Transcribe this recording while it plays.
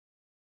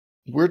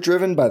We're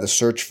driven by the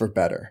search for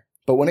better.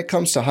 But when it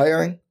comes to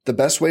hiring, the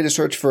best way to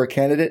search for a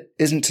candidate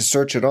isn't to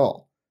search at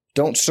all.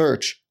 Don't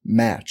search,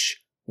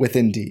 match with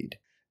Indeed.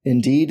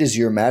 Indeed is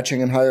your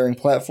matching and hiring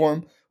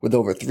platform with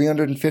over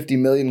 350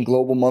 million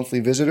global monthly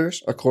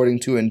visitors,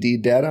 according to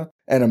Indeed data,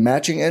 and a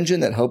matching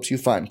engine that helps you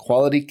find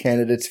quality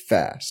candidates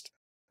fast.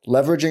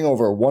 Leveraging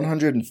over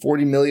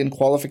 140 million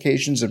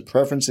qualifications and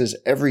preferences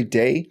every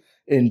day,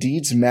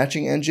 Indeed's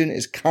matching engine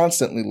is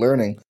constantly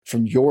learning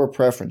from your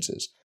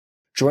preferences.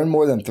 Join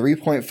more than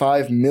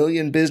 3.5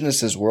 million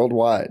businesses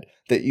worldwide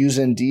that use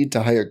Indeed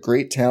to hire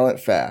great talent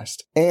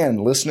fast.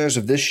 And listeners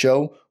of this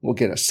show will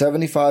get a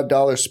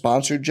 $75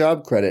 sponsored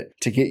job credit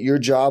to get your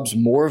jobs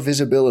more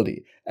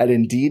visibility at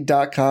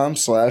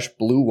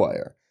Indeed.com/Blue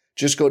Wire.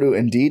 Just go to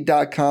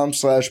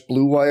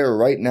Indeed.com/Blue Wire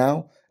right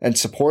now and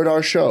support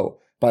our show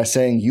by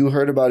saying you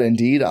heard about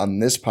Indeed on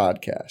this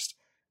podcast.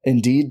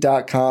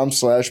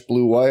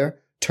 Indeed.com/Blue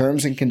Wire.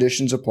 Terms and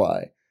conditions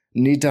apply.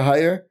 Need to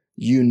hire?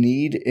 You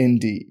need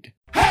Indeed.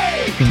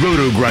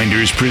 Roto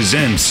Grinders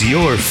presents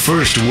your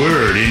first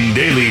word in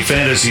daily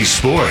fantasy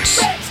sports.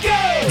 Let's go!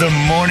 The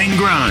Morning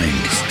Grind.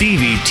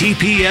 Stevie,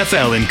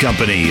 TPFL and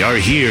company are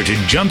here to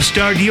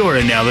jumpstart your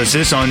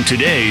analysis on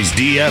today's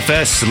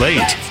DFS slate.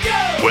 Let's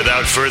go!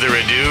 Without further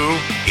ado,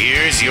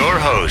 here's your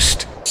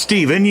host,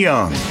 Stephen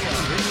Young.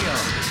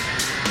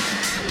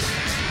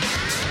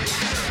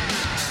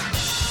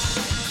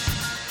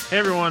 Hey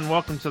everyone,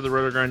 welcome to the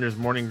Roto Grinders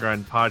Morning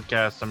Grind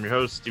podcast. I'm your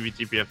host, Stevie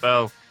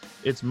TPFL.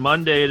 It's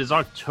Monday. It is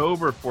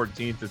October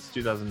 14th. It's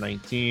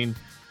 2019.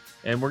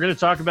 And we're going to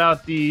talk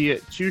about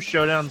the two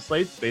showdown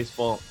slates,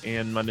 baseball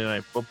and Monday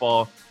Night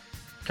Football.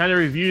 Kind of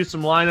review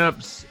some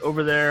lineups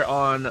over there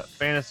on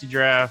Fantasy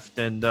Draft.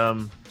 And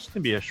it's going to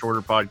be a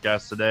shorter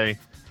podcast today.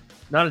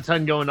 Not a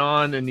ton going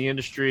on in the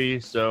industry.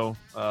 So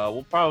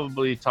we'll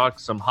probably talk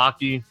some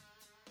hockey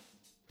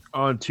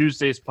on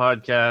Tuesday's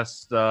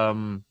podcast.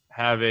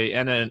 Have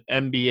an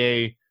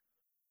NBA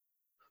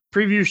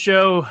preview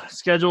show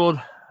scheduled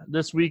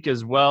this week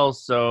as well.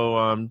 So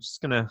I'm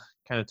just going to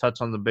kind of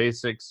touch on the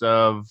basics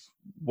of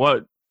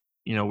what,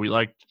 we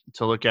like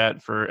to look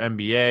at for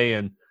NBA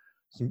and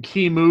some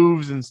key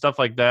moves and stuff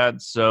like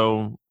that.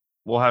 So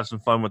we'll have some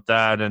fun with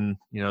that and,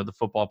 the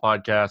football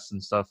podcast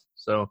and stuff.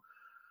 So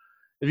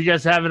if you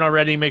guys haven't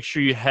already, make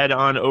sure you head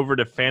on over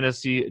to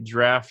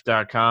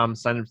fantasydraft.com,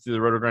 sign up through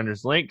the Roto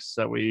Grinders links.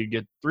 That way you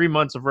get 3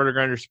 months of Roto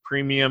Grinders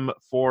premium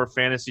for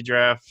Fantasy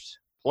Draft.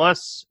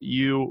 Plus,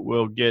 you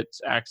will get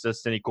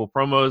access to any cool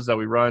promos that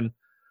we run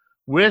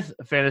with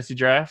Fantasy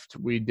Draft.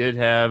 We did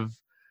have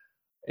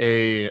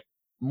a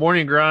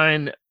morning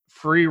grind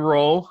free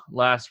roll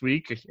last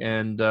week.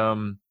 And,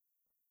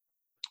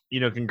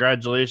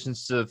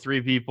 congratulations to the three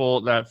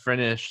people that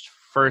finished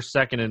first,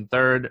 second, and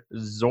third.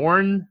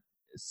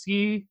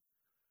 Zornski,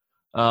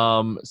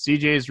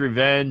 CJ's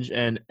Revenge,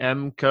 and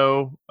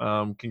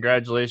MCO.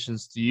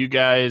 Congratulations to you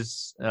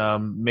guys.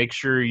 Make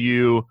sure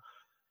you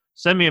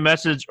send me a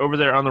message over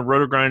there on the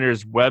Roto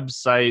Grinders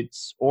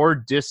websites or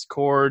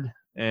Discord,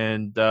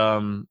 and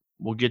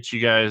we'll get you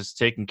guys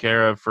taken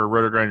care of for a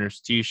Roto Grinders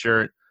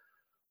t-shirt.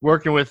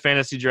 Working with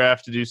Fantasy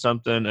Draft to do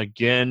something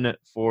again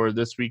for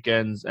this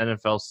weekend's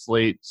NFL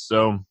slate.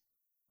 So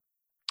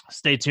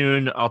stay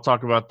tuned. I'll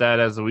talk about that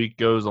as the week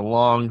goes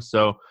along.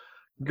 So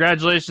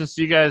congratulations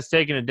to you guys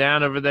taking it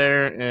down over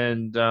there.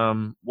 And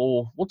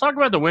we'll talk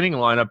about the winning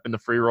lineup in the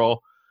free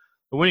roll.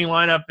 The winning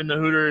lineup in the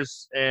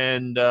Hooters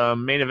and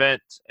main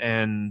event,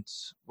 and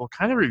we'll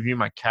kind of review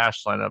my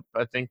cash lineup.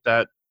 I think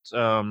that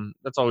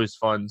that's always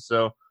fun.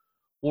 So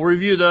we'll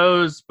review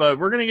those, but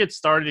we're going to get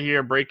started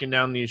here breaking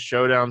down these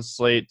showdown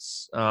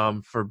slates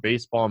for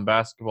baseball and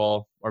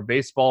basketball, or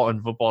baseball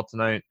and football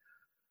tonight.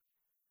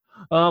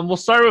 We'll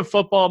start with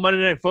football.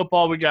 Monday Night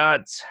Football, we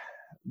got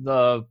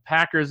the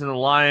Packers and the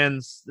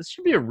Lions. This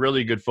should be a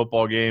really good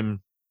football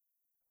game.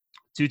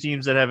 Two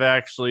teams that have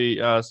actually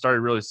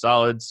started really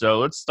solid. So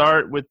let's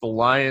start with the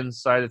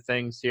Lions side of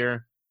things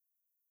here.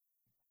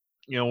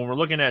 When we're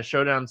looking at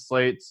showdown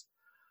slates,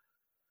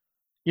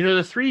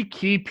 the three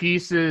key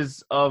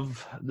pieces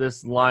of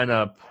this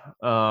lineup,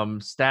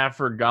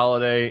 Stafford,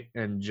 Golladay,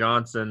 and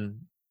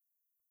Johnson,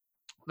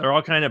 they're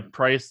all kind of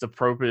priced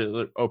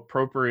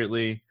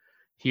appropriately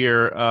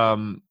here.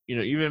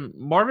 Even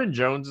Marvin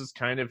Jones is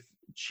kind of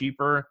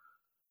cheaper.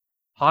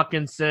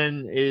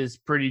 Hawkinson is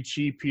pretty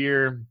cheap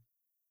here.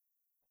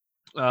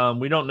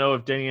 We don't know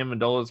if Danny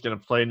Amendola is going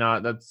to play or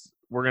not.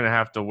 We're going to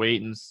have to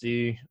wait and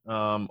see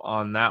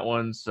on that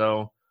one.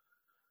 So,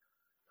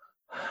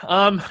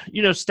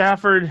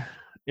 Stafford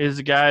is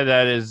a guy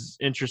that is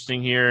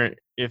interesting here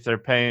if they're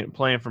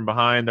playing from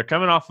behind. They're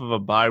coming off of a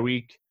bye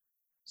week.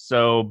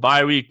 So,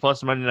 bye week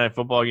plus Monday Night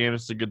Football game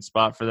is a good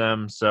spot for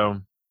them.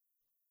 So,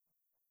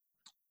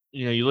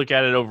 you look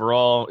at it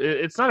overall,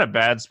 it's not a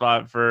bad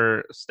spot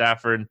for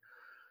Stafford.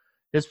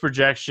 His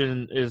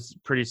projection is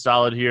pretty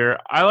solid here.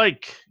 I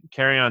like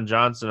Kerryon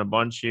Johnson a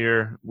bunch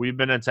here. We've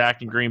been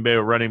attacking Green Bay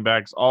with running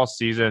backs all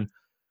season.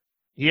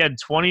 He had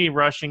 20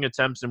 rushing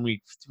attempts in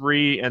week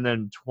 3 and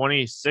then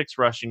 26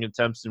 rushing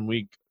attempts in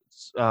week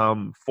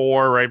first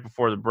 4 right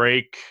before the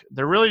break.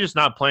 They're really just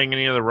not playing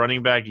any other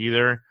running back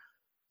either.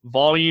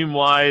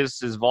 Volume-wise,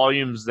 his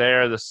volume's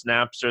there. The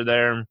snaps are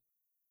there.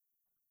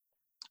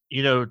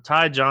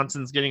 Ty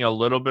Johnson's getting a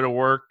little bit of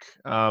work,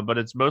 but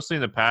it's mostly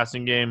in the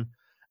passing game.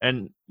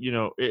 And,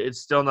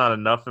 it's still not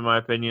enough in my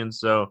opinion.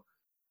 So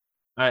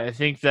I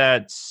think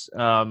that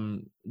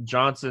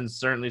Johnson's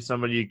certainly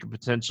somebody you could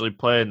potentially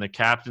play in the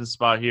captain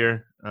spot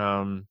here.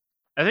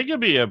 I think he'll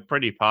be a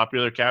pretty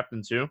popular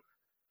captain too.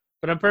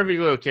 But I'm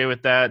perfectly okay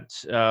with that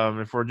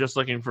if we're just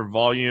looking for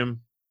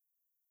volume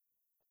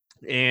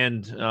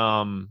and,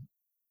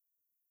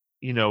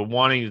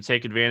 wanting to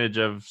take advantage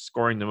of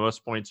scoring the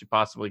most points you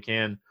possibly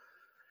can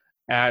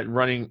at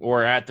running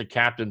or at the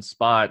captain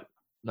spot.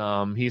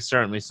 He's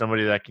certainly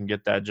somebody that can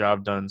get that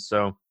job done.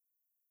 So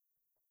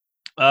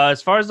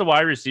as far as the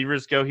wide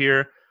receivers go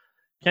here,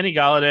 Kenny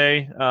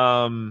Golladay,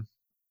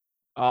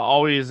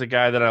 always a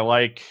guy that I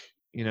like.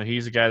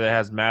 He's a guy that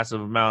has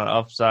massive amount of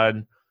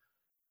upside.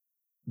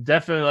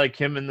 Definitely like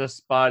him in this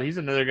spot. He's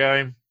another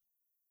guy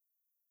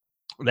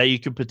that you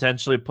could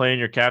potentially play in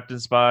your captain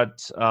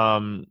spot.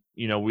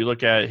 We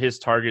look at his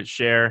target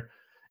share.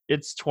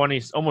 It's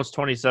almost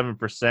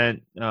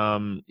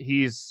 27%.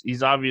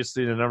 He's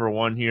obviously the number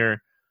one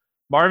here.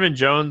 Marvin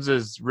Jones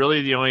is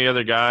really the only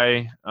other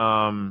guy,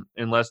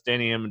 unless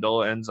Danny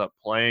Amendola ends up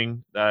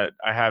playing, that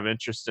I have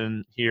interest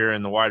in here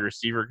in the wide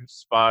receiver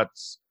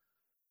spots.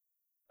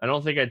 I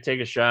don't think I'd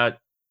take a shot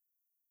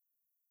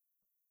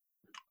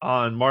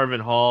on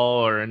Marvin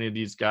Hall or any of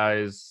these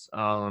guys.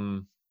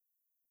 Marvin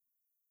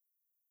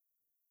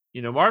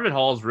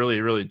Hall is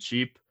really, really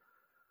cheap.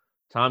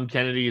 Tom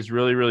Kennedy is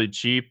really, really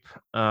cheap.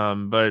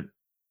 But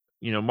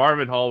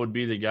Marvin Hall would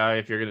be the guy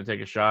if you're going to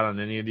take a shot on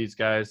any of these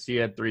guys. He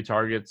had 3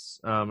 targets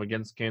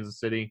against Kansas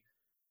City,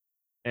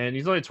 and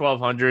he's only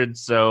 1,200.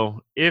 So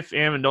if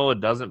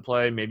Amendola doesn't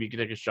play, maybe you could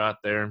take a shot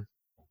there.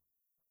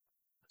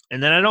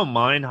 And then I don't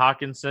mind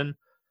Hawkinson.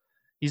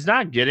 He's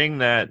not getting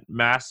that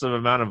massive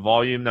amount of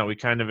volume that we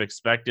kind of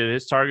expected.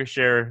 His target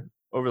share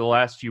over the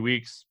last few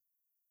weeks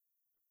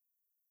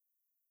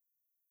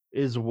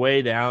is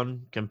way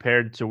down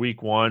compared to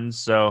week 1.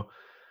 So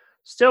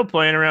still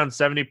playing around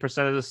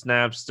 70% of the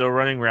snaps, still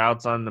running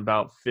routes on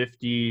about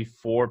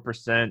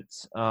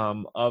 54%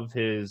 of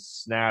his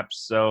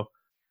snaps. So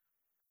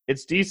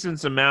it's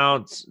decent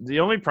amount. The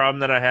only problem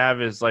that I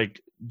have is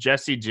like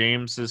Jesse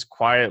James has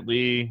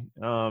quietly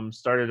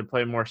started to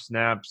play more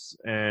snaps,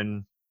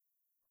 and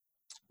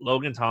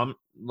Logan Thomas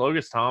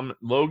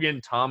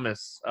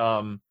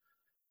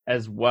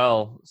as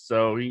well.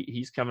 So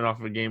he's coming off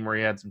of a game where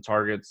he had some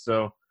targets.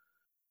 So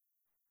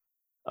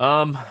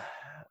I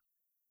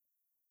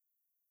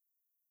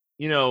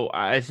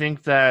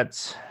think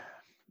that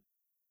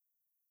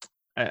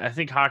I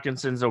think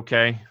Hawkinson's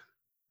okay,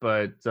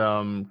 but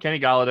Kenny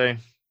Golladay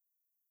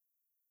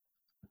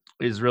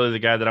is really the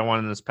guy that I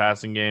want in this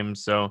passing game.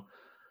 So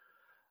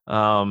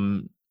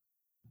on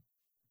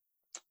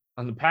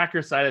the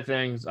Packers side of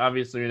things,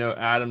 obviously,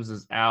 Adams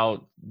is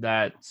out.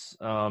 That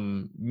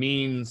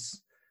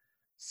means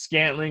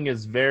Scantling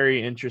is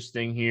very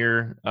interesting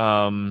here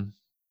in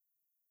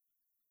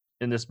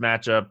this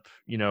matchup,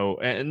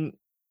 and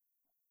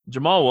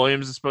Jamal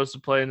Williams is supposed to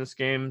play in this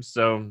game,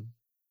 so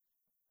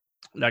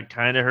that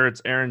kind of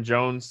hurts Aaron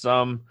Jones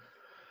some.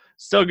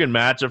 Still a good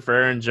matchup for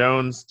Aaron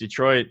Jones.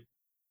 Detroit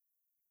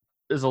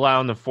is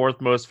allowing the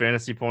 4th most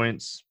fantasy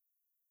points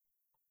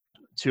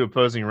to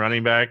opposing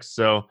running backs.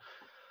 So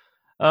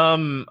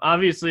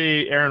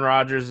obviously Aaron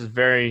Rodgers is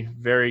very,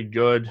 very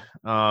good,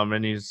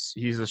 and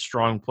he's a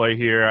strong play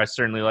here. I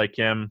certainly like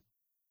him.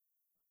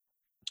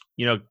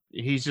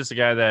 He's just a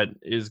guy that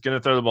is going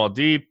to throw the ball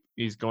deep.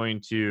 He's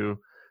going to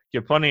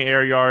get plenty of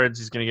air yards.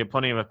 He's going to get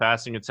plenty of a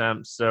passing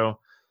attempts. So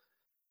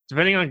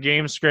depending on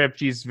game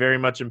script, he's very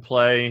much in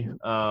play.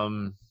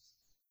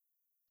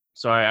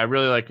 So I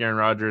really like Aaron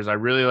Rodgers. I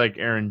really like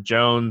Aaron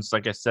Jones.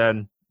 Like I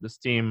said, this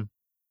team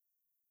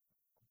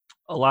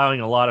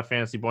allowing a lot of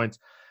fantasy points.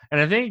 And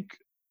I think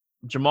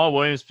Jamal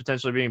Williams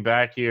potentially being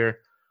back here,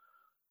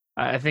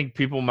 I think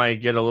people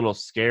might get a little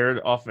scared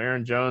off of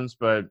Aaron Jones,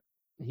 but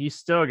he's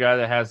still a guy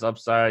that has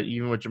upside,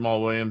 even with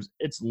Jamal Williams.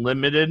 It's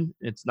limited.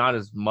 It's not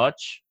as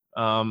much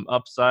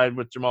upside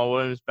with Jamal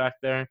Williams back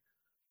there.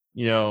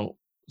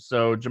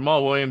 So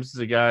Jamal Williams is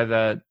a guy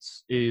that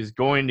is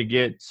going to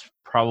get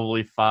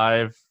probably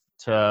 5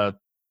 to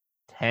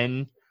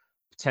 10,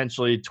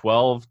 potentially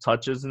 12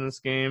 touches in this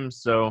game.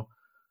 So,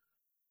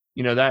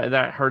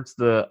 that hurts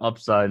the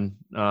upside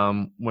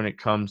when it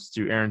comes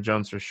to Aaron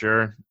Jones for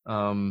sure.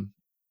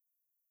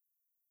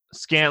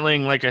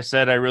 Scantling, like I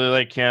said, I really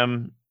like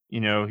him.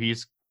 He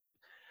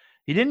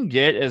didn't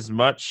get as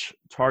much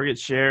target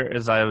share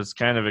as I was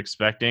kind of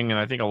expecting, and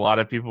I think a lot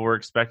of people were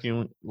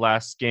expecting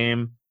last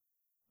game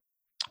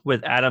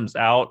with Adams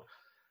out.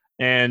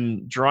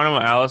 And Geronimo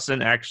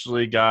Allison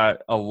actually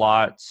got a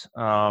lot.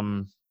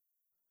 Allison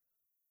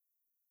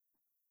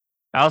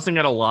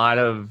got a lot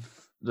of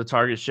the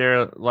target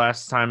share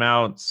last time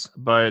out,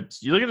 but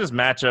you look at this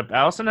matchup,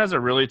 Allison has a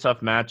really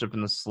tough matchup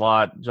in the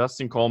slot.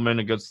 Justin Coleman,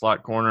 a good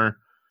slot corner.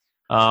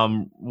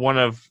 One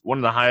of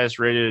the highest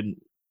rated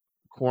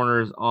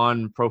corners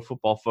on Pro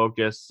Football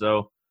Focus.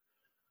 So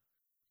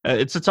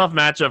it's a tough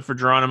matchup for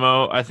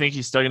Geronimo. I think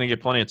he's still going to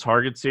get plenty of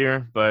targets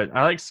here, but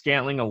I like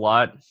Scantling a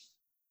lot.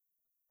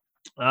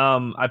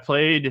 I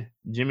played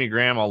Jimmy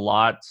Graham a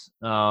lot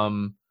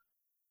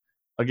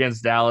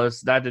against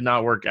Dallas. That did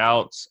not work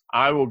out.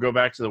 I will go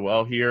back to the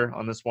well here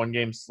on this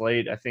one-game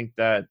slate. I think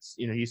that,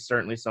 he's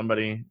certainly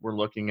somebody we're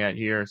looking at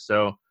here.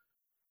 So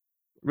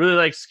really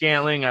like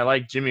Scantling. I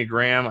like Jimmy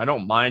Graham. I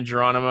don't mind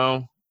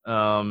Geronimo.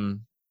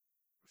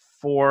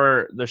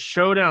 For the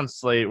showdown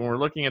slate, when we're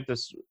looking at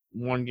this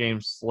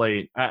one-game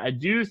slate, I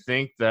do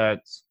think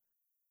that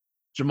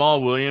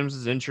Jamal Williams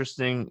is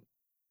interesting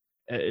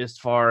as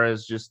far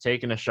as just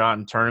taking a shot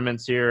in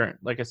tournaments here.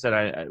 Like I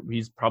said,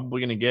 he's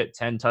probably going to get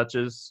 10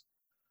 touches.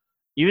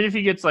 Even if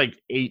he gets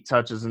like 8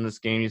 touches in this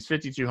game, he's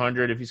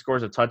 5,200. If he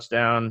scores a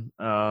touchdown,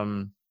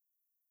 that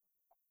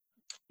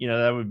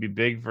would be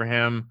big for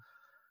him.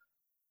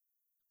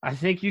 I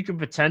think you could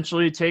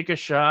potentially take a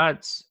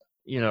shot.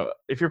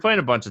 If you're playing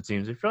a bunch of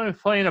teams,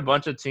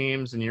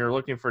 and you're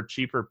looking for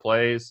cheaper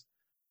plays,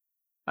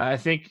 I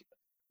think,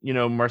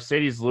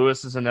 Mercedes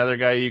Lewis is another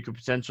guy you could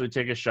potentially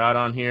take a shot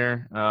on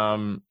here.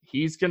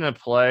 He's going to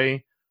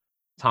play.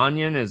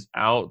 Tanyan is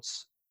out.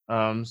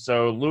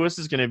 So Lewis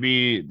is going to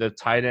be the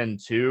tight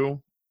end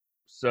too.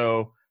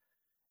 So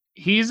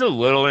he's a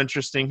little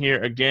interesting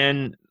here.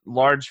 Again,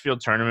 large field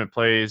tournament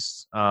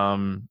plays.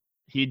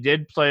 He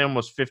did play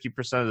almost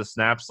 50% of the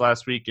snaps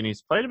last week, and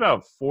he's played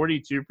about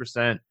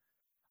 42%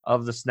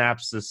 of the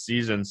snaps this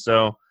season.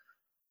 So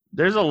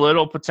there's a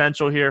little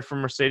potential here for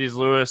Mercedes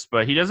Lewis,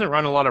 but he doesn't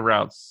run a lot of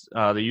routes.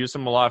 They use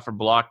him a lot for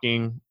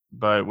blocking,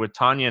 but with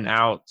Tanyan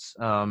out,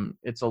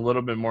 it's a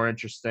little bit more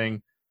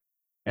interesting.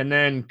 And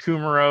then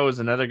Kumaro is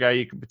another guy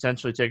you could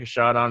potentially take a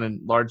shot on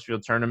in large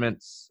field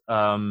tournaments.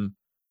 Going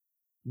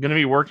to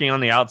be working on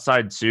the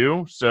outside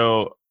too.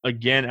 So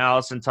again,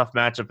 Allison, tough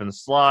matchup in the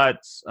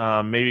slots.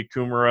 Maybe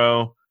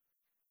Kumaro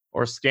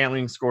or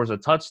Scantling scores a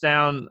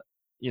touchdown.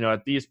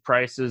 At these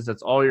prices,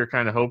 that's all you're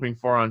kind of hoping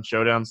for on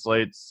showdown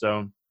slates.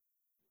 So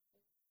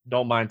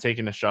don't mind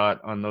taking a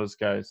shot on those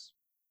guys.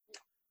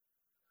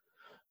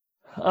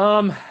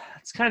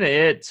 That's kind of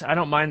it. I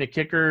don't mind the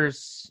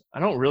kickers. I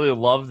don't really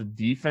love the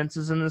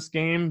defenses in this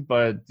game,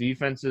 but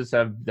defenses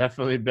have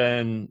definitely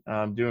been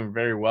doing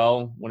very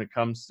well when it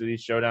comes to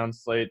these showdown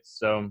slates.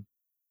 So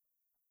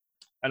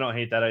I don't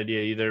hate that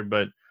idea either,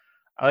 but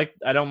I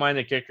don't mind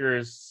the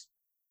kickers.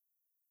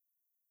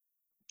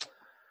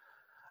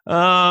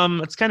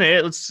 That's kind of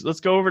it. Let's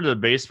go over to the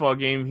baseball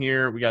game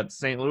here. We got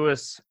St.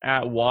 Louis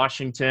at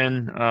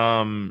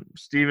Washington.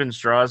 Steven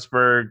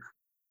Strasburg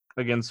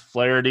against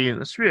Flaherty.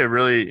 This should be a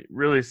really,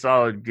 really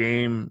solid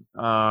game.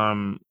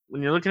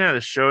 When you're looking at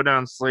a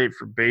showdown slate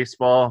for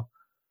baseball,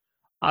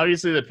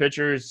 obviously the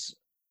pitchers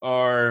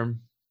are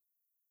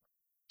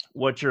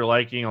what you're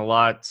liking a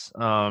lot.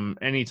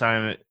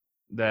 Anytime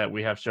that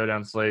we have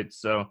showdown slates.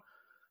 So,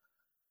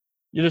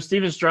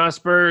 Steven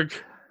Strasburg,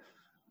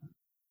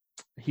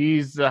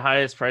 he's the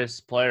highest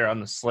priced player on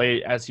the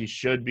slate, as he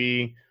should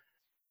be.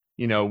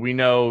 We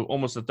know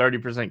almost a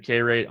 30%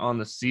 K rate on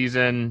the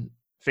season,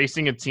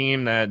 facing a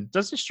team that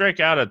doesn't strike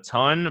out a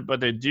ton, but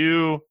they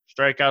do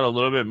strike out a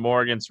little bit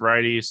more against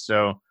righties.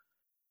 So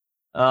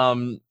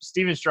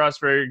Steven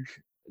Strasburg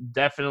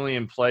definitely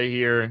in play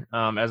here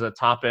as a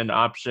top-end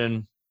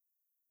option.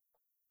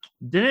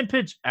 Didn't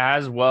pitch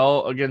as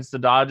well against the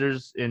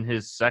Dodgers in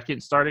his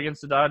second start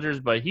against the Dodgers,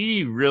 but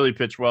he really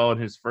pitched well in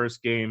his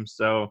first game.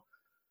 So,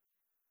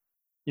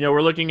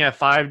 we're looking at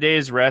 5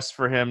 days rest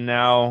for him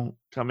now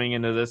coming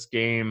into this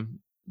game.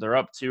 They're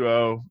up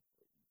 2-0,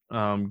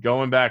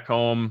 going back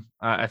home.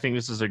 I think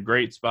this is a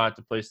great spot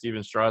to play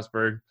Steven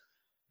Strasburg.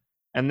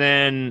 And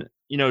then,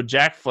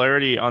 Jack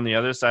Flaherty on the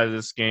other side of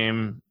this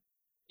game,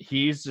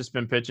 he's just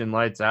been pitching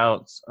lights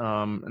out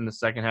in the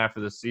second half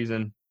of the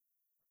season.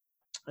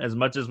 As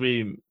much as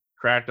we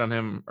cracked on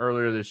him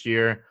earlier this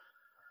year,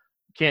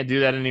 can't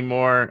do that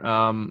anymore.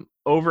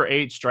 Over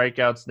 8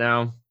 strikeouts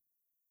now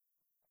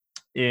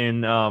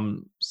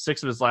in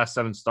 6 of his last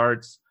 7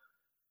 starts.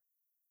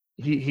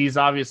 He's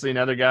obviously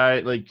another guy.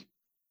 Like,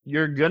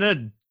 you're going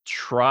to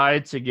try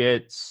to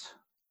get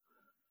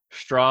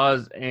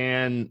Strauss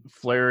and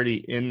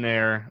Flaherty in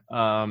there.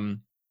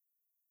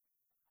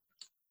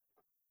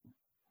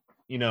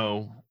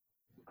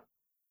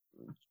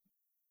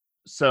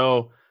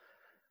 So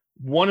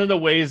one of the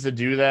ways to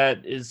do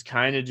that is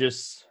kind of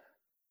just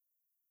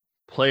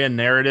play a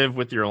narrative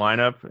with your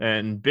lineup.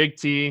 And Big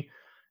T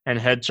and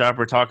Head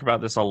Chopper talk about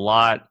this a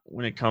lot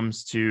when it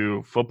comes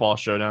to football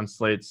showdown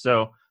slates.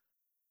 So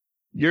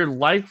you're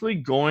likely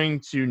going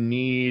to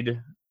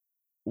need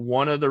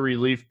one of the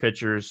relief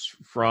pitchers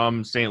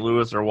from St.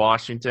 Louis or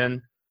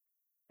Washington.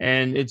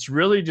 And it's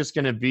really just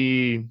going to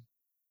be,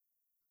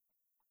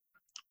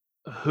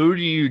 who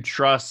do you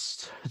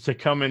trust to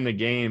come in the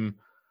game?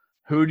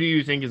 Who do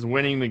you think is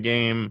winning the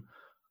game?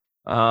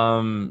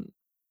 Who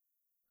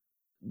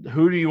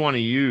do you want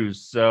to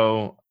use?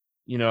 So,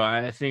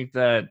 I think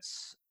that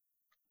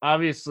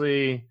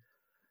obviously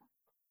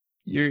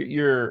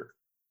you're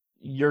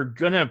you're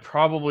going to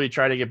probably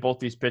try to get both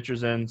these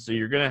pitchers in. So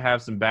you're going to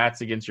have some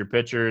bats against your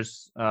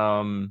pitchers.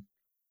 Yadi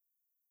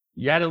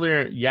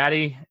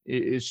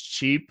is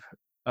cheap.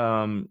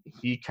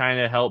 He kind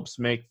of helps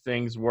make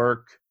things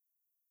work.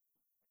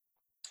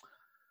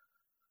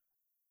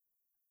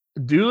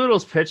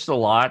 Doolittle's pitched a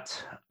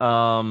lot.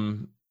 For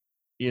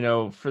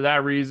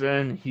that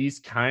reason, he's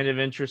kind of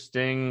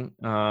interesting.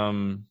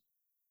 I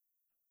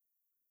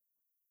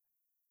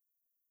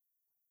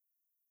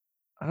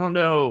don't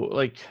know,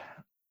 like,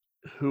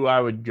 who I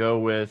would go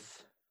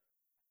with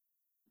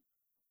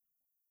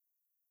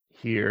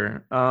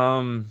here.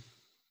 I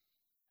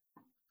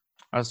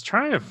was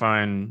trying to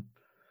find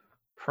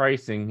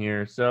pricing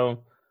here.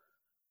 So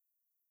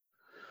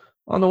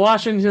on the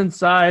Washington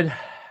side,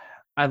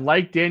 I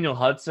like Daniel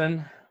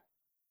Hudson,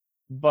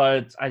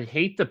 but I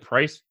hate the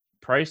price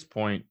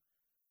point.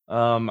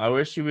 I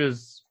wish he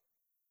was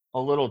a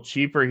little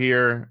cheaper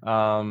here.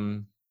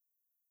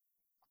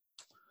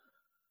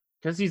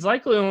 Because he's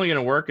likely only going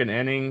to work an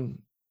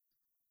inning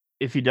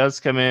if he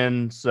does come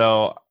in.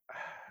 So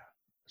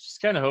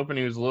just kind of hoping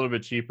he was a little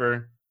bit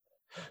cheaper.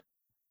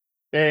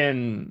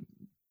 And,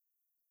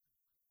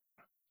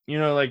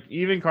 like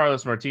even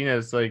Carlos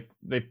Martinez, like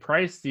they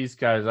priced these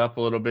guys up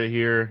a little bit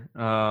here.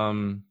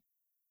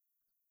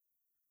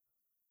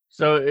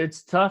 So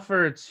it's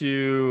tougher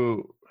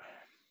to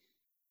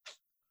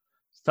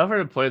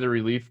play the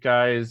relief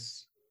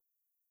guys.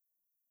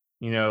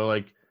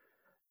 Like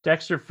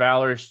Dexter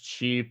Fowler's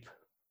cheap.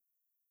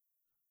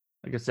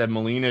 Like I said,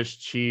 Molina's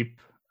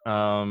cheap.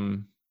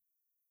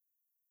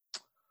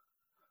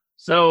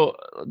 So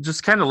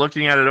just kind of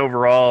looking at it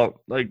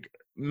overall, like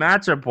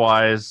matchup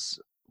wise,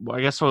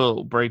 I guess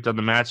we'll break down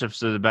the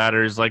matchups of the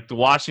batters. Like the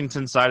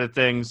Washington side of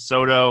things,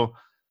 Soto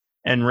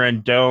and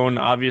Rendon,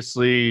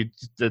 obviously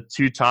the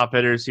two top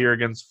hitters here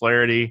against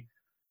Flaherty.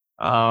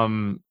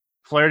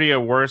 Flaherty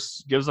at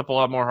worst gives up a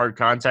lot more hard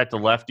contact to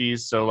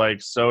lefties. So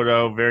like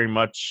Soto, very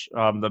much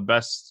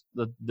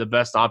the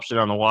best option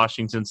on the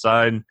Washington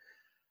side.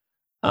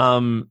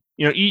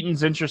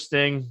 Eaton's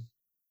interesting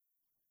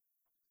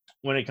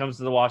when it comes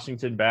to the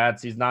Washington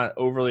bats. He's not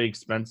overly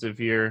expensive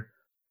here,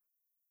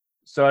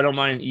 so I don't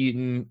mind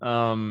Eaton.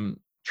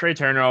 Trey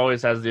Turner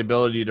always has the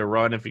ability to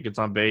run if he gets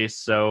on base,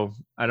 so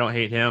I don't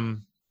hate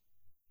him.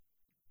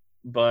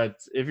 But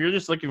if you're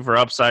just looking for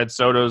upside,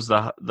 Soto's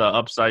the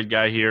upside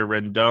guy here.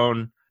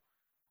 Rendon,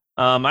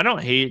 I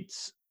don't hate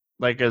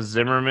like a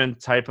Zimmerman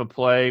type of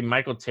play.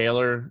 Michael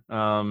Taylor,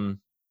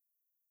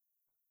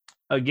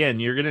 again,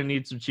 you're going to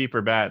need some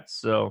cheaper bats.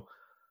 So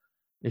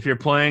if you're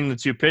playing the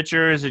two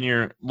pitchers and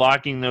you're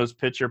locking those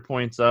pitcher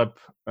points up,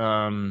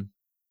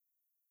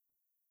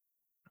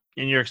 and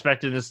you're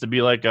expecting this to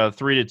be like a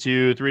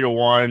 3-2,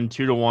 3-1,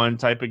 2-1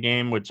 type of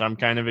game, which I'm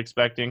kind of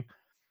expecting,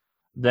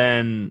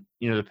 then,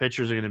 the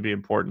pitchers are going to be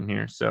important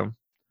here. So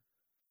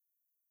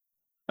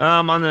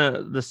on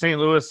the St.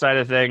 Louis side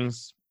of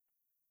things,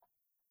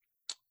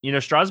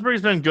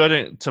 Strasburg's been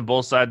good to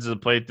both sides of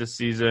the plate this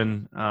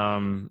season.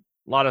 A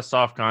lot of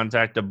soft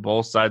contact to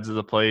both sides of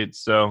the plate.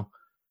 So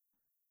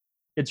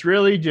it's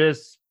really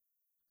just,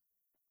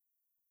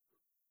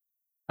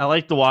 I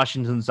like the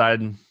Washington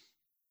side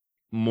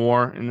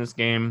more in this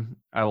game.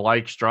 I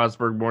like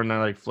Strasburg more than I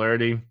like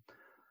Flaherty.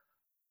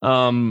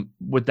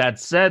 With that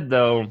said,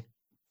 though,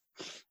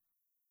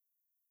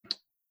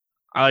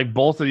 I like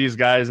both of these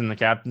guys in the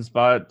captain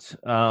spot.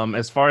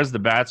 As far as the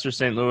bats for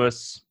St.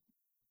 Louis,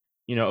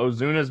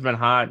 Ozuna's been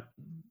hot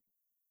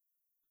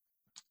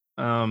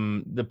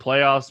the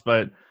playoffs,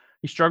 but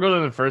he struggled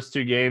in the first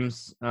two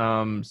games.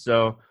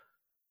 So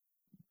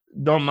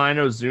don't mind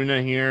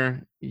Ozuna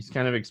here. He's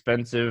kind of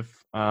expensive.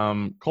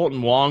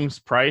 Colton Wong's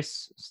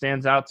price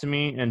stands out to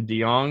me, and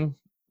DeYoung.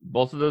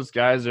 Both of those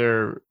guys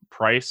are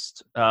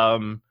priced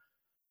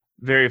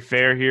very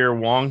fair here.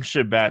 Wong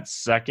should bat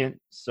second,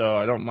 so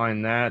I don't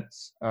mind that.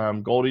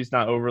 Goldie's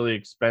not overly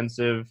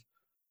expensive.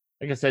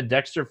 Like I said,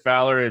 Dexter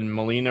Fowler and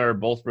Molina are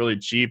both really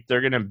cheap.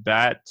 They're going to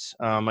bat.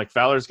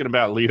 Fowler's going to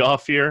bat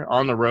leadoff here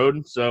on the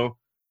road. So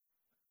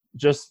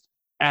just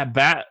at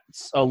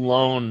bats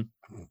alone,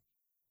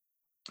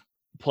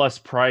 plus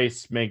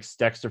price makes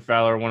Dexter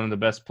Fowler one of the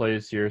best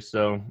plays here.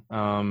 So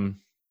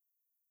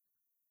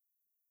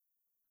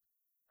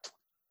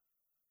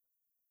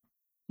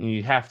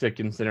you have to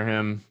consider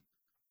him.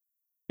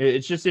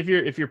 It's just if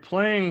you're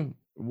playing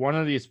one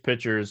of these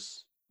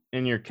pitchers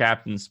in your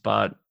captain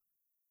spot,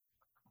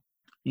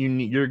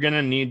 you're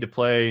gonna need to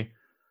play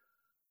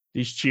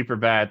these cheaper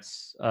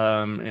bats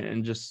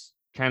and just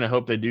kind of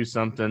hope they do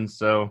something.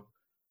 So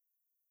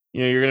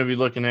you're gonna be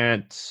looking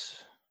at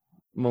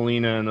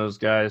Molina and those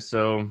guys.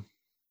 So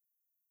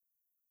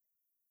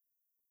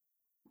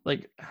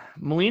like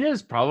Molina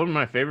is probably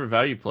my favorite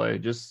value play.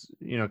 Just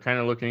kind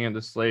of looking at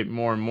the slate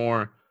more and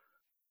more,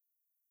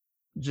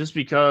 just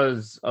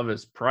because of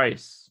his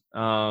price.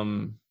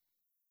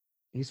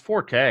 He's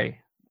 $4K.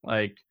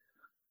 Like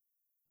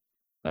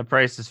that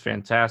price is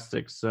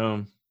fantastic.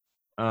 So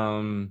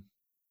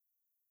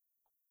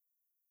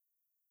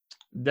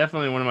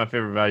definitely one of my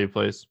favorite value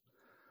plays.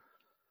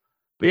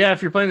 But yeah,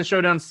 if you're playing the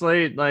showdown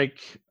slate, like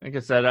I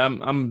said,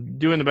 I'm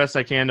doing the best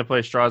I can to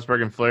play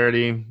Strasburg and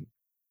Flaherty.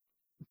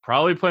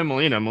 Probably play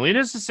Molina.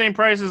 Molina's the same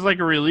price as like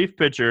a relief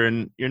pitcher,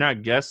 and you're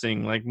not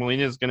guessing. Like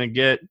Molina's going to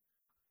get,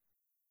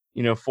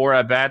 4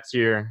 at-bats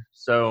here.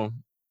 So,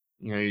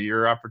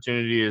 your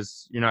opportunity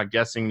is you're not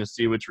guessing to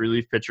see which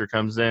relief pitcher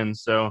comes in.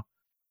 So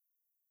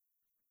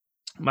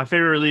my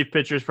favorite relief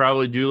pitcher is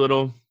probably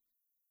Doolittle.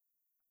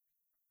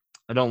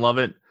 I don't love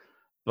it,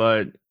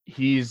 but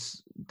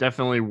he's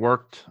definitely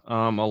worked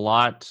a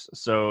lot.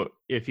 So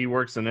if he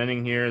works an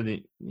inning here,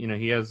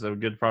 he has a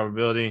good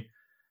probability.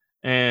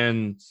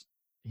 And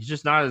he's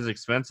just not as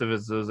expensive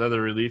as those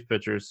other relief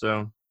pitchers.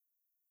 So,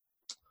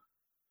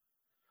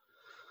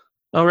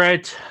 all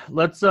right,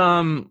 let's.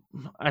 I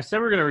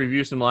said we're gonna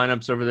review some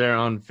lineups over there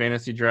on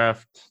Fantasy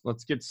Draft.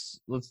 Let's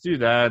do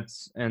that,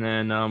 and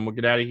then we'll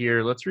get out of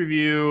here. Let's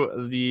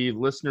review the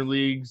Listener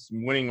League's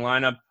winning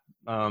lineup.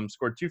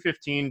 Scored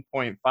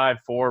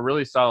 215.54.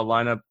 Really solid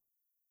lineup.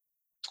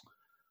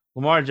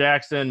 Lamar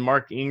Jackson,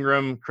 Mark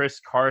Ingram, Chris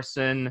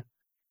Carson,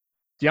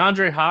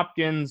 DeAndre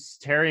Hopkins,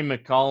 Terry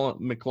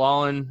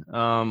McLaurin,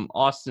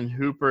 Austin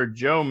Hooper,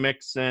 Joe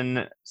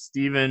Mixon,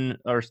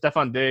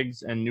 Stephon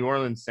Diggs, and New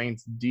Orleans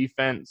Saints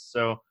defense.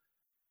 So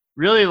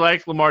really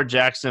like Lamar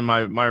Jackson.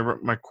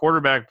 My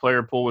quarterback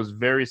player pool was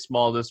very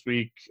small this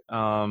week.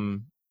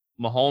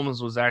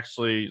 Mahomes was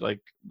actually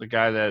like the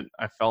guy that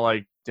I felt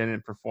like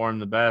didn't perform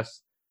the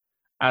best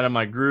out of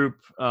my group.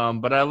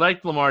 But I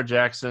liked Lamar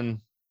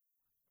Jackson.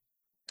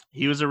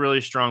 He was a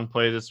really strong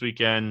play this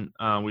weekend.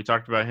 We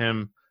talked about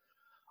him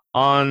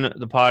on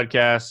the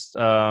podcast,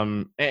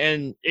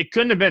 and it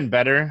couldn't have been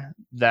better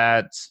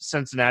that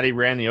Cincinnati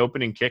ran the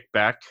opening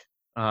kickback.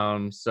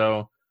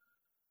 So,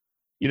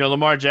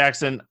 Lamar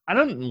Jackson, I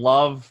didn't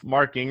love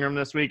Mark Ingram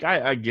this week.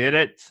 I get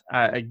it.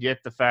 I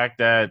get the fact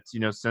that,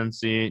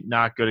 Cincy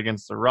not good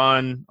against the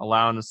run,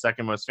 allowing the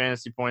second most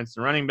fantasy points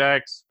to running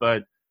backs,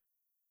 but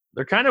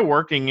they're kind of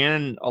working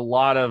in a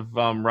lot of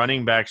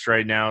running backs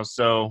right now.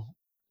 So,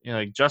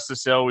 like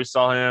Justice Hill, we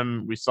saw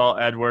him, we saw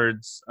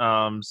Edwards.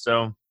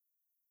 So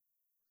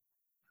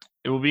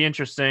it will be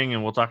interesting,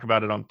 and we'll talk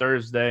about it on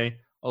Thursday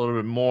a little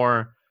bit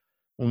more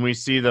when we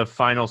see the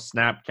final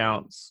snap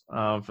counts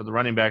for the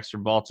running backs for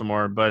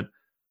Baltimore. But,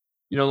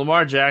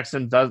 Lamar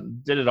Jackson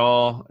did it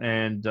all,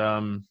 and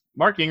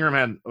Mark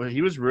Ingram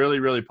he was really,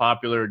 really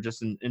popular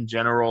just in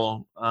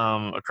general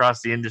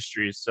across the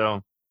industry.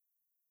 So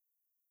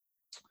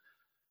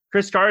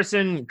Chris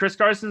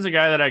Carson's a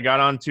guy that I got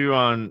onto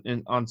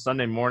on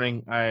Sunday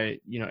morning. I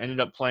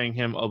ended up playing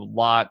him a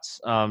lot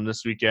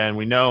this weekend.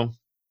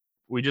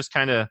 We just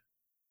kind of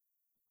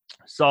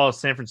saw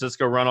San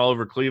Francisco run all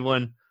over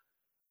Cleveland.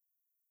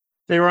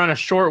 They were on a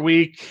short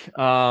week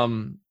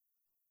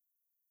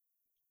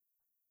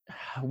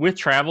with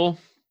travel.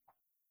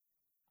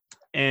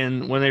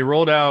 And when they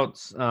rolled out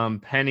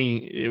Penny,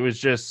 it was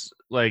just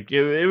like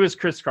it was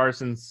Chris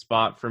Carson's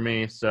spot for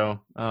me. So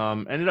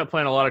ended up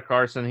playing a lot of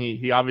Carson.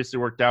 He obviously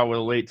worked out with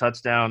a late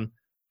touchdown,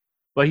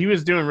 but he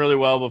was doing really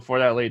well before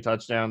that late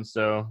touchdown.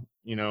 So,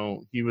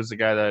 he was the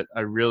guy that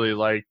I really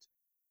liked.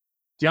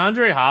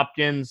 DeAndre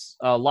Hopkins,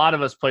 a lot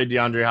of us played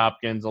DeAndre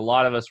Hopkins. A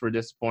lot of us were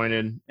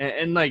disappointed.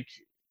 And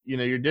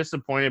you're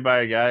disappointed by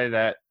a guy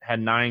that had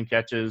 9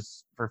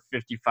 catches for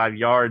 55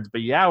 yards.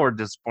 But, yeah, we're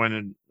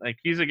disappointed. Like,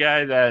 he's a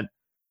guy that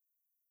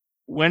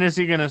when is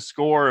he going to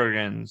score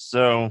again?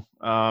 So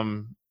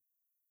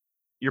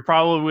you're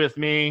probably with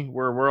me.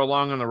 We're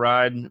along on the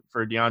ride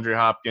for DeAndre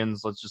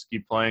Hopkins. Let's just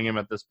keep playing him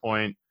at this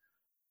point.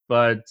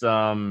 But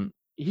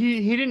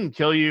he didn't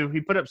kill you.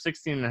 He put up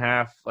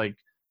 16.5. Like,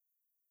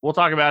 we'll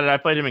talk about it. I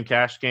played him in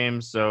cash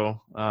games. So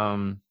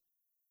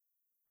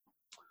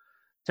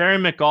Terry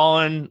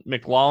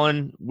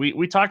McLaurin,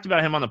 we talked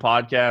about him on the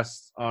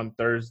podcast on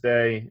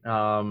Thursday.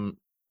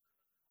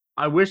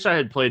 I wish I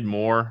had played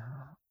more.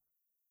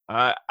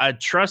 I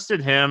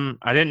trusted him.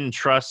 I didn't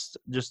trust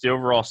just the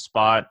overall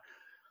spot,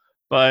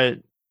 but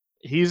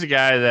he's a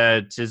guy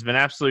that has been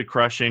absolutely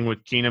crushing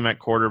with Keenum at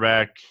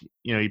quarterback.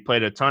 He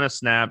played a ton of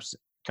snaps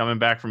coming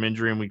back from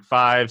injury in week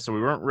 5, so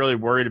we weren't really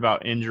worried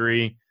about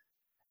injury.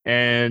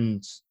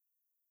 And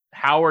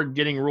Howard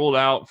getting ruled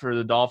out for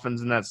the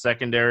Dolphins in that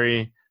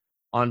secondary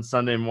on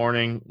Sunday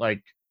morning,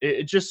 like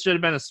it just should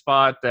have been a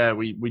spot that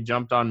we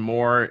jumped on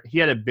more. He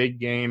had a big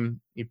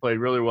game. He played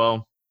really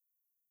well.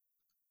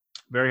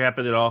 Very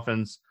happy the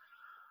Dolphins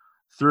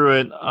threw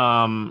it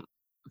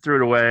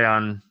away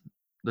on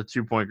the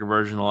 2-point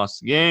conversion,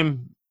 lost the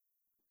game.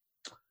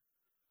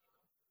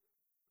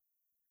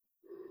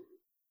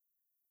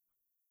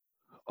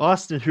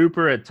 Austin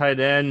Hooper at tight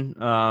end.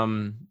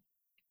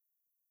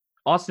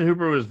 Austin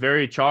Hooper was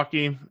very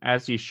chalky,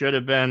 as he should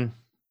have been.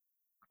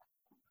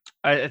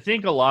 I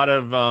think a lot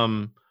of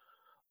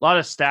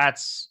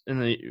stats in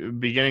the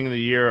beginning of the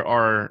year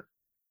are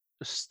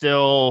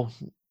still,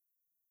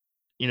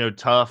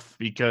 tough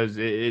because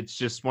it's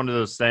just one of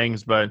those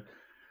things. But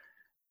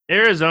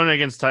Arizona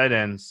against tight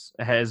ends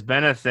has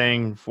been a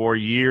thing for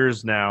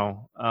years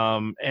now,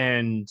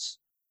 and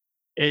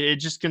it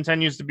just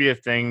continues to be a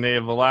thing. They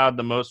have allowed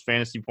the most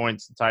fantasy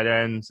points to tight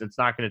ends. It's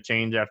not going to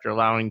change after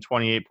allowing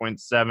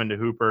 28.7 to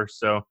Hooper.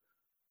 So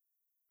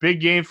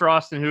big game for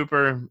Austin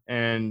Hooper,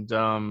 and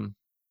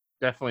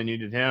definitely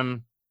needed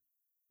him.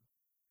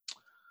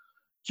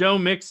 Joe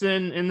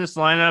Mixon in this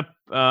lineup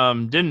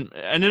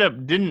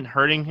didn't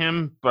hurting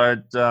him,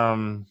 but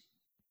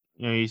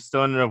he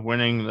still ended up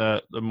winning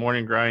the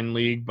morning grind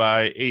league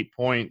by 8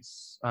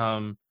 points.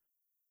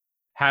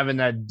 Having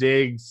that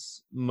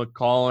Diggs,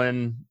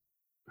 McCollin,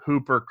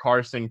 Hooper,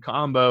 Carson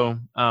combo.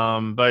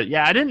 But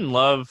yeah, I didn't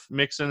love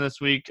Mixon this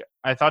week.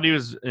 I thought he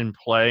was in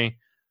play.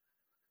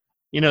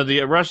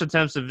 The rush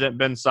attempts have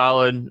been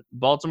solid.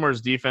 Baltimore's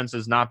defense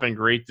has not been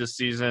great this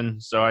season,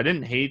 so I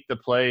didn't hate the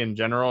play in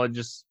general. It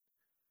just,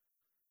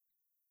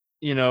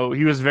 he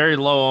was very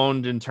low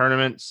owned in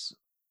tournaments.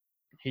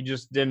 He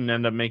just didn't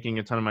end up making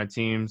a ton of my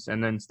teams.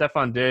 And then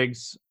Stephon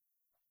Diggs,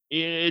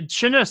 it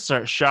shouldn't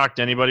have shocked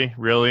anybody,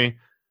 really.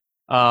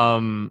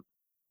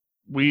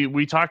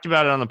 We talked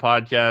about it on the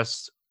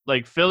podcast.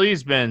 Like,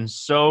 Philly's been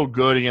so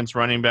good against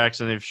running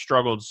backs, and they've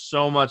struggled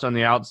so much on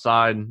the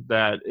outside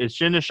that it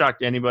shouldn't have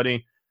shocked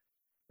anybody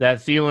that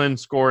Thielen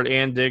scored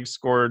and Diggs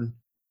scored.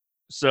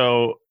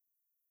 So,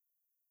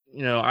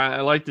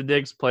 I like the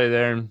Diggs play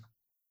there.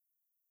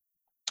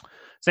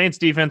 Saints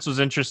defense was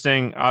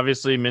interesting.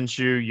 Obviously,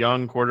 Minshew,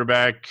 young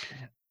quarterback,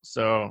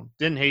 so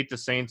didn't hate the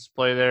Saints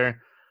play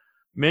there.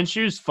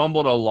 Minshew's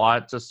fumbled a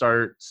lot to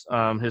start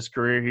his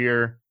career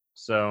here,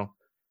 so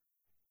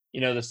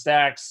the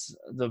stacks,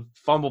 the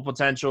fumble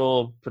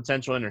potential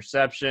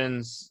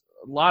interceptions,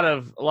 a lot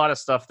of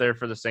stuff there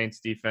for the Saints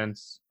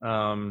defense.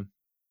 And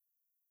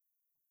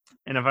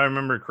if I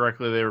remember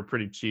correctly, they were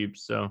pretty cheap.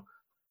 So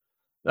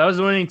that was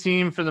the winning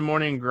team for the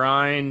morning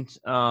grind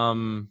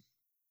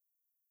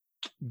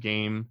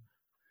game.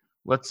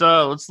 Let's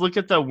look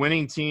at the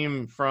winning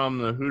team from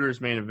the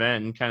Hooters main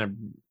event and kind of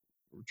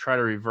try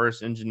to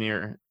reverse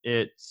engineer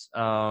it.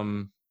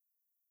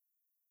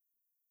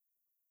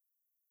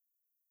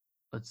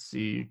 Let's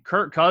see,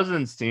 Kirk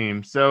Cousins'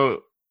 team.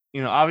 So,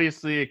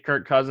 obviously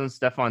Kirk Cousins,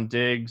 Stephon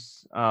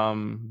Diggs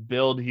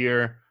build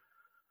here.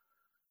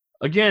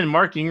 Again,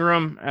 Mark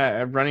Ingram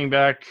at running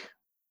back.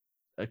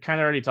 I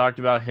kind of already talked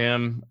about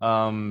him.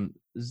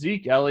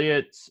 Zeke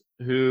Elliott,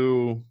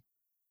 who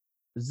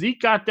Zeke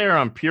got there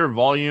on pure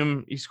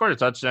volume. He scored a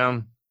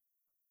touchdown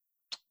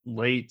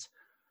late,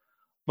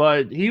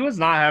 but he was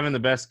not having the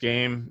best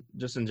game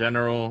just in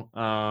general.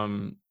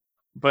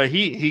 But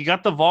he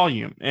got the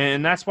volume,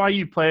 and that's why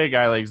you play a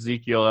guy like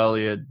Ezekiel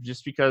Elliott,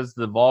 just because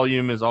the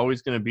volume is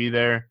always going to be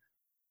there.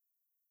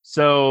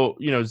 So,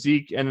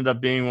 Zeke ended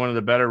up being one of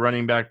the better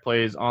running back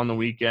plays on the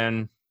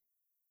weekend.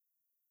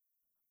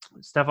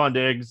 Stephon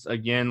Diggs,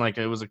 again, like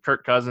it was a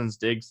Kirk Cousins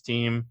Diggs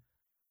team.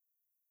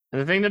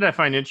 And the thing that I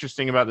find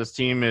interesting about this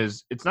team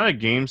is it's not a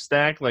game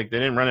stack. Like, they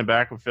didn't run it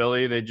back with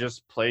Philly. They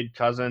just played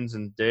Cousins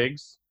and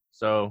Diggs.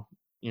 So,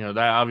 that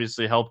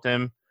obviously helped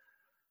him.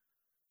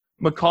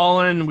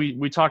 McCollin,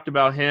 we talked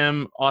about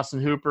him. Austin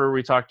Hooper,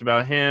 we talked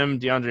about him.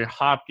 DeAndre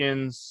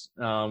Hopkins,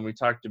 we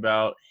talked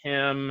about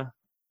him.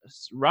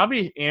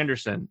 Robbie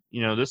Anderson,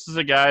 this is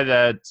a guy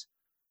that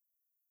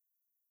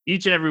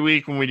each and every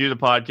week when we do the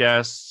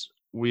podcast,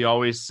 we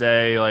always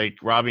say, like,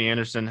 Robbie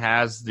Anderson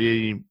has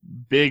the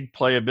big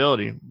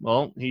playability.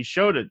 Well, he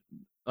showed it.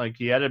 Like,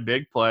 he had a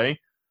big play,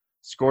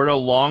 scored a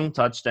long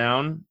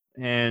touchdown,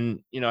 and,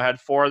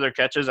 had 4 other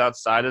catches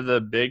outside of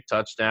the big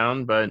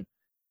touchdown, but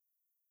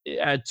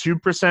at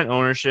 2%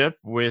 ownership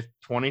with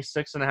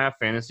 26.5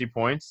 fantasy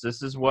points.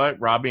 This is what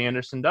Robbie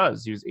Anderson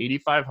does. He was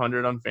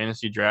 8,500 on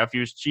fantasy draft. He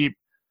was cheap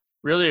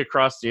really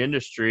across the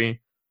industry,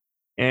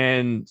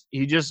 and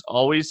he just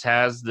always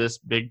has this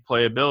big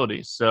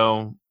playability.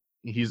 So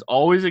he's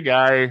always a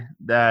guy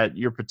that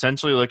you're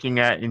potentially looking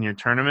at in your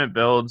tournament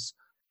builds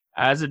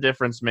as a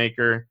difference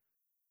maker.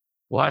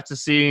 We'll have to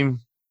see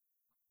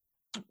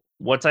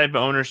what type of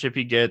ownership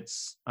he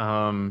gets.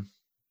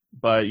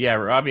 But yeah,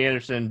 Robbie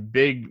Anderson,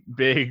 big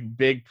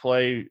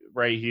play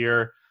right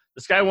here.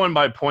 This guy won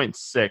by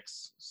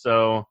 0.6.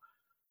 So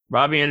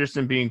Robbie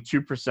Anderson being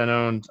 2%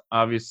 owned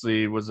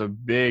obviously was a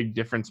big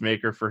difference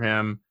maker for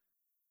him.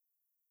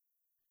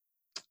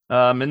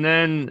 And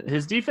then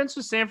his defense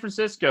was San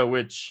Francisco,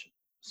 which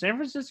San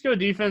Francisco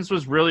defense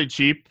was really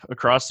cheap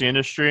across the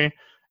industry,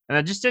 and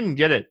I just didn't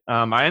get it.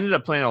 I ended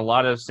up playing a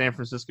lot of San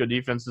Francisco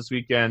defense this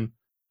weekend.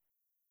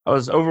 I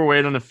was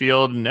overweight on the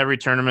field in every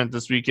tournament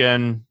this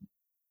weekend,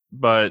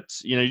 but,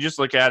 you just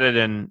look at it,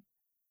 and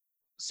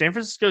San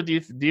Francisco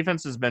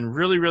defense has been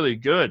really, really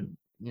good.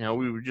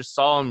 We just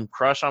saw them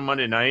crush on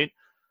Monday night.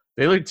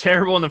 They looked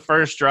terrible in the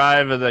first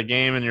drive of the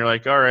game, and you're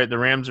like, all right, the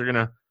Rams are going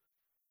to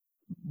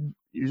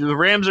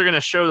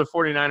show the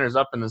 49ers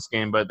up in this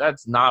game, but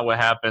that's not what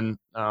happened.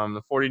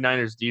 The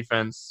 49ers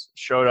defense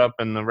showed up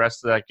in the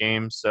rest of that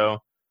game. So,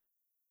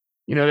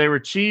 they were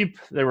cheap,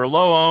 they were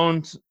low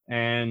owned,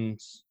 and,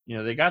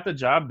 they got the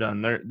job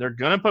done. They're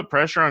going to put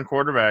pressure on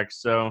quarterbacks.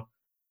 So,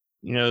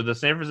 the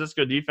San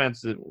Francisco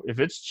defense, if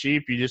it's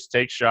cheap, you just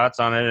take shots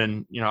on it.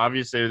 And,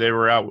 obviously they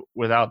were out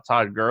without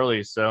Todd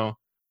Gurley. So,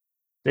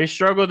 they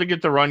struggled to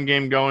get the run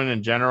game going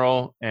in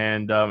general,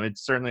 and it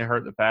certainly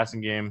hurt the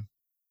passing game.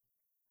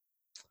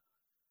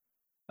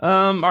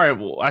 All right.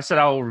 Well, I said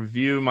I'll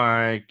review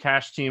my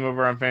cash team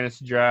over on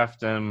Fantasy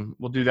Draft, and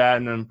we'll do that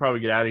and then probably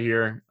get out of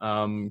here.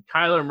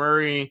 Kyler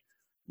Murray,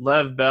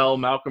 Lev Bell,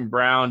 Malcolm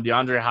Brown,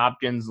 DeAndre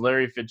Hopkins,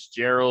 Larry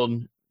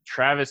Fitzgerald,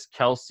 Travis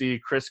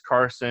Kelce, Chris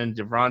Carson,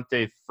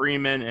 Devontae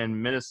Freeman,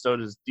 and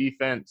Minnesota's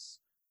defense.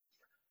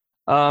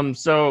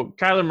 So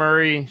Kyler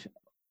Murray,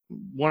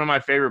 one of my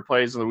favorite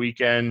plays of the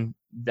weekend,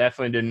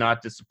 definitely did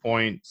not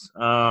disappoint.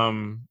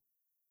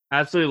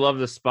 Absolutely love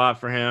the spot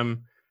for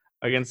him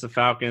against the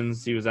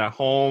Falcons. He was at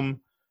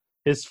home.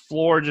 His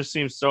floor just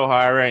seems so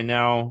high right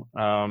now.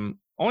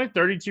 Only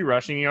 32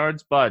 rushing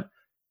yards, but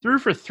threw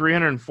for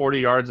 340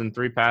 yards and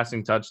 3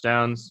 passing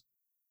touchdowns.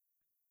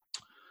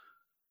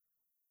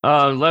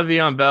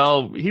 Le'Veon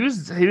Bell, he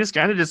was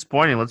kind of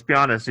disappointing, let's be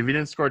honest. If he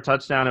didn't score a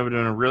touchdown, it would have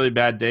been a really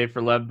bad day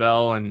for Lev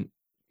Bell, and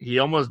he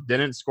almost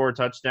didn't score a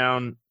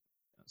touchdown.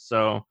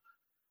 So,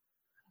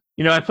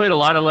 I played a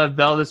lot of Lev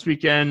Bell this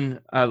weekend.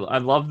 I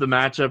love the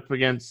matchup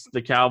against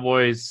the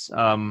Cowboys.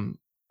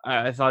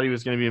 I thought he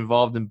was going to be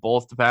involved in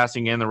both the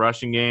passing and the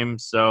rushing game.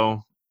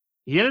 So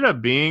he ended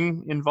up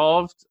being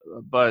involved,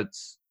 but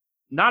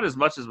not as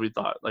much as we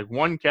thought. Like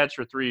 1 catch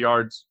for 3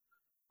 yards.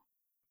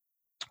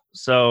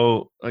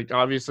 So,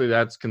 obviously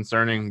that's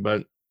concerning.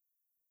 But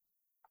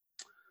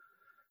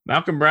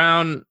Malcolm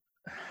Brown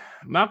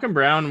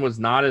was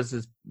not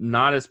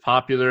as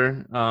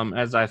popular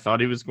as I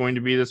thought he was going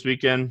to be this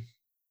weekend.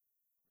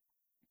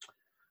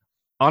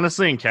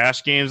 Honestly, in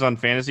cash games on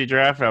Fantasy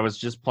Draft, I was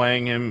just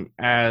playing him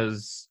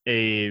as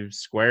a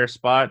square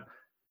spot.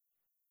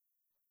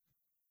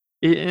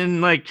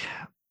 This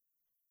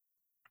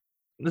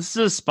is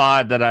a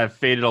spot that I've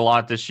faded a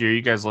lot this year.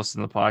 You guys listen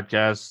to the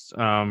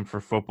podcast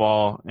for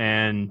football,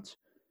 and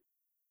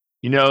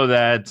you know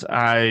that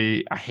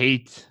I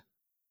hate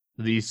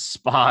these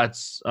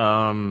spots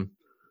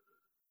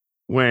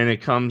when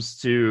it comes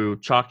to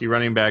chalky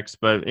running backs.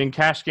 But in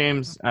cash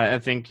games, I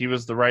think he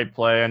was the right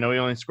play. I know he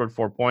only scored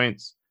 4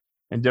 points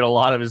and did a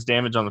lot of his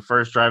damage on the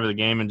first drive of the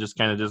game and just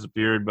kind of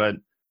disappeared. But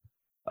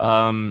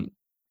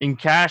in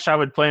cash, I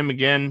would play him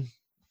again.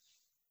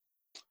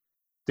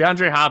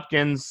 DeAndre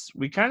Hopkins,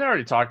 we kind of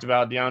already talked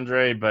about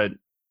DeAndre, but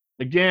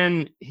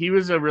again, he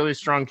was a really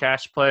strong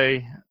cash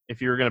play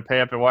if you were going to pay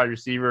up at wide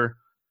receiver.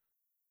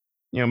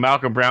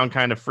 Malcolm Brown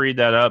kind of freed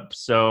that up.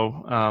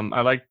 So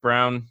I liked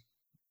Brown.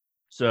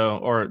 So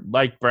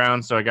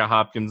I got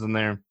Hopkins in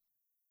there.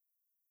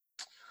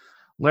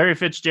 Larry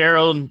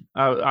Fitzgerald,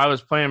 I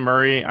was playing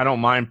Murray. I don't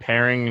mind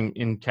pairing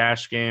in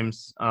cash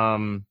games.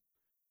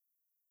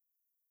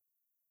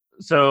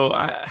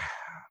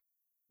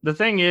 The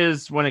thing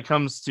is, when it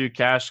comes to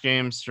cash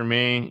games for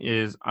me,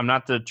 is I'm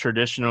not the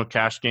traditional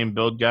cash game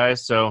build guy.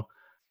 So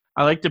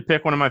I like to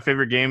pick one of my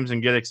favorite games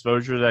and get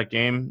exposure to that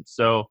game.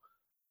 So,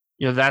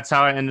 that's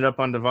how I ended up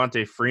on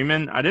Devontae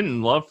Freeman. I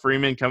didn't love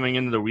Freeman coming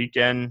into the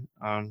weekend.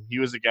 He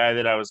was a guy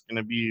that I was going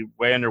to be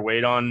way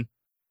underweight on.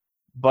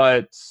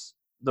 But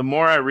the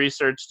more I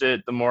researched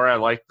it, the more I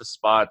liked the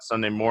spot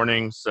Sunday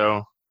morning.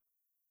 So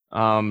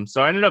I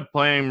ended up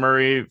playing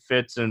Murray,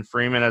 Fitz, and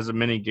Freeman as a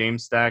mini game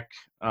stack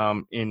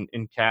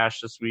in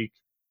cash this week.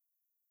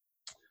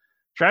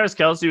 Travis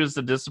Kelce was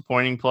the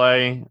disappointing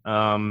play.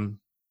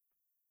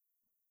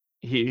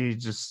 He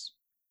just,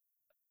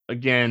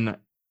 again,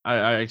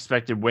 I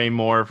expected way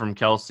more from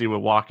Kelce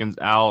with Watkins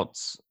out.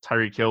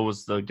 Tyreek Hill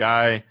was the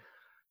guy.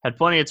 Had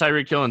plenty of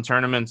Tyreek Hill in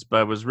tournaments,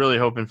 but was really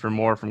hoping for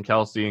more from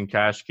Kelce in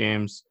cash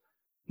games.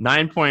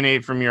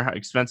 9.8 from your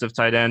expensive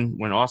tight end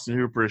when Austin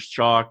Hooper is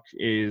chalk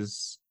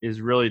is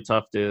really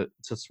tough to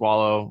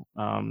swallow.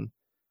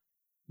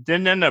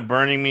 Didn't end up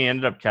burning me,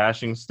 ended up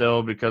cashing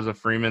still because of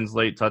Freeman's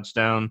late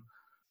touchdown.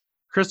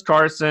 Chris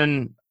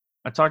Carson,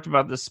 I talked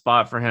about this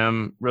spot for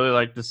him, really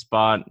liked this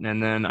spot.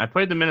 And then I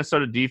played the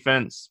Minnesota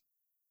defense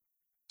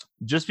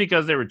just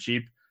because they were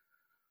cheap.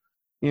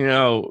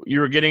 You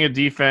were getting a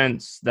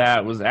defense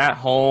that was at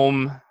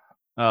home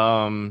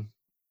for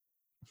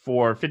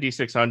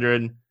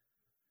 $5,600.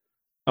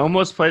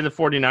 Almost played the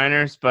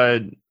 49ers,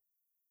 but,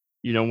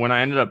 when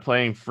I ended up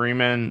playing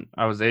Freeman,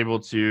 I was able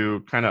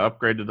to kind of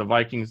upgrade to the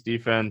Vikings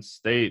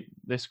defense. They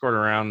scored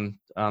around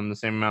the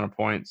same amount of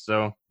points,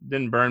 so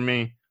didn't burn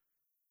me.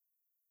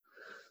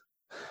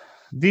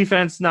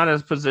 Defense, not a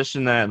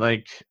position that,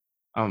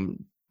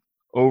 I'm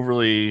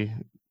overly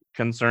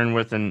concerned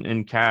with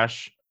in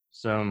cash.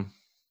 So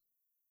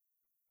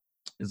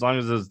as long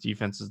as those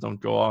defenses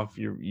don't go off,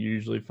 you're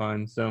usually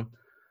fine. So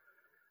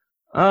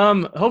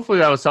hopefully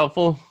that was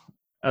helpful.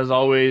 As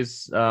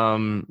always,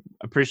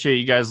 appreciate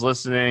you guys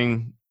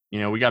listening.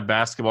 We got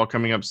basketball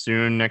coming up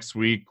soon. Next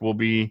week, we'll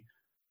be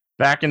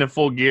back into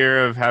full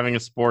gear of having a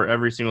sport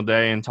every single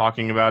day and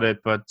talking about it.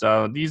 But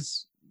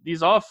these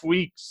off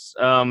weeks,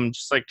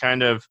 just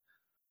kind of,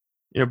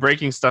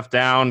 breaking stuff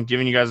down,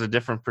 giving you guys a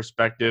different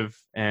perspective.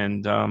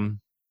 And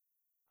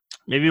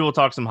maybe we'll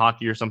talk some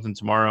hockey or something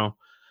tomorrow.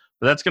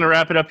 But that's going to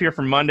wrap it up here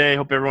for Monday.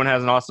 Hope everyone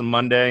has an awesome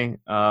Monday.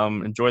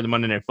 Enjoy the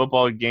Monday Night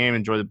Football game.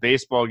 Enjoy the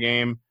baseball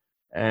game.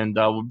 And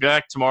we'll be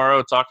back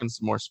tomorrow talking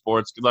some more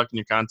sports. Good luck in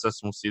your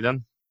contest, and we'll see you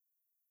then.